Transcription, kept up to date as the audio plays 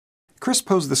Chris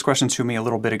posed this question to me a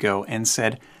little bit ago and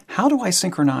said, how do I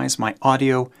synchronize my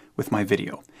audio with my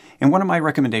video? And one of my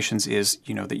recommendations is,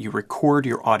 that you record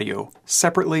your audio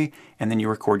separately and then you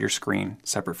record your screen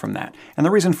separate from that. And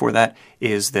the reason for that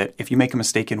is that if you make a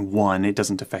mistake in one, it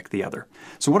doesn't affect the other.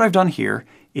 So what I've done here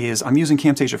is I'm using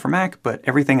Camtasia for Mac, but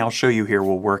everything I'll show you here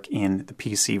will work in the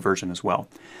PC version as well.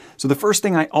 So the first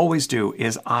thing I always do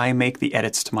is I make the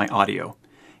edits to my audio.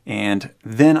 And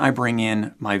then I bring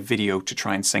in my video to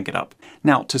try and sync it up.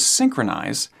 Now, to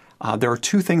synchronize, there are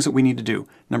two things that we need to do.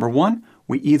 Number one,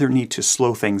 we either need to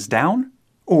slow things down,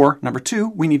 or number two,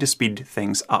 we need to speed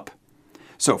things up.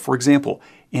 So, for example,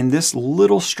 in this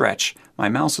little stretch, my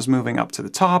mouse is moving up to the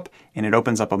top, and it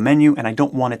opens up a menu, and I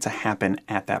don't want it to happen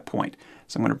at that point.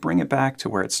 So I'm going to bring it back to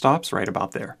where it stops, right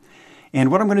about there. And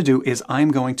what I'm going to do is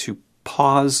I'm going to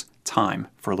pause time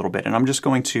for a little bit, and I'm just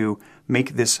going to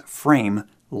make this frame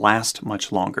last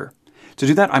much longer. To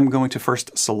do that, I'm going to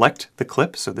first select the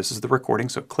clip. So this is the recording,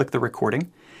 so click the recording.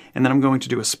 And then I'm going to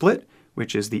do a split,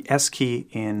 which is the S key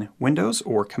in Windows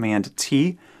or Command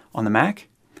T on the Mac.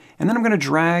 And then I'm going to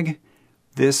drag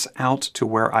this out to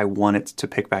where I want it to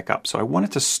pick back up. So I want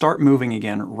it to start moving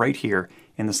again right here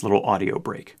in this little audio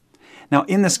break. Now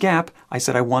in this gap, I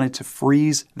said I wanted to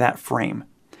freeze that frame.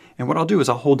 And what I'll do is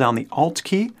I'll hold down the Alt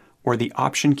key or the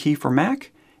Option key for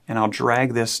Mac, and I'll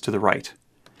drag this to the right.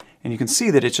 And you can see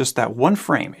that it's just that one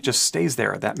frame. It just stays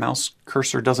there. That mouse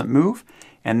cursor doesn't move.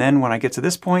 And then when I get to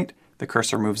this point, the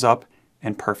cursor moves up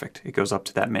and perfect. It goes up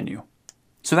to that menu.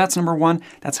 So that's number one.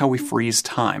 That's how we freeze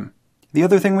time. The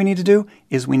other thing we need to do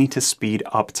is we need to speed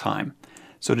up time.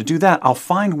 So to do that, I'll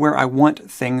find where I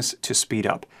want things to speed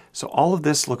up. So all of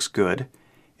this looks good.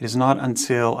 It is not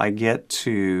until I get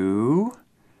to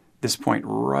this point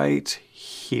right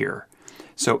here.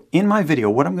 So in my video,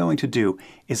 what I'm going to do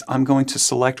is I'm going to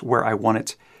select where I want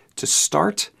it to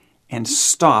start and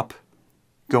stop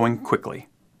going quickly.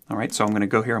 All right, so I'm going to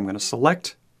go here, I'm going to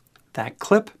select that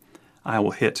clip. I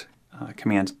will hit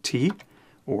Command T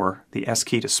or the S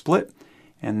key to split,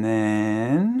 and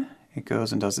then it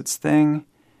goes and does its thing.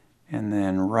 And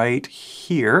then right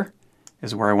here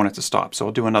is where I want it to stop. So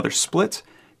I'll do another split,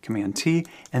 Command T,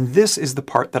 and this is the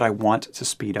part that I want to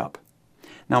speed up.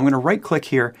 Now I'm going to right click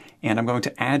here and I'm going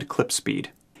to add clip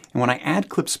speed. And when I add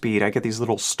clip speed, I get these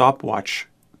little stopwatch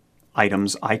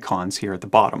icons here at the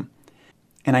bottom.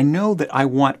 And I know that I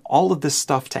want all of this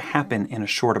stuff to happen in a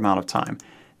short amount of time.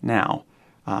 Now,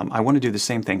 I want to do the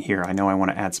same thing here. I know I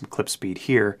want to add some clip speed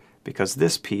here because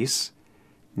this piece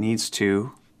needs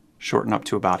to shorten up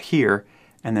to about here.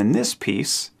 And then this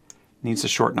piece needs to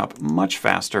shorten up much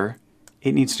faster.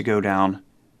 It needs to go down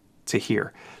to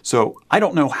here. So I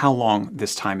don't know how long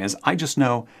this time is. I just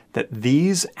know that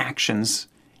these actions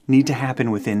need to happen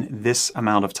within this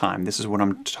amount of time. This is what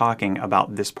I'm talking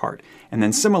about, this part. And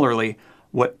then similarly,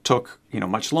 what took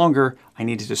much longer, I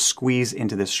needed to squeeze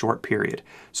into this short period.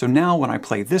 So now when I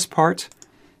play this part,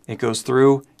 it goes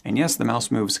through, and yes, the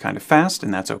mouse moves kind of fast,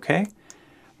 and that's okay.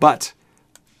 But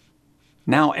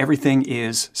now everything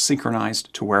is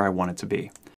synchronized to where I want it to be.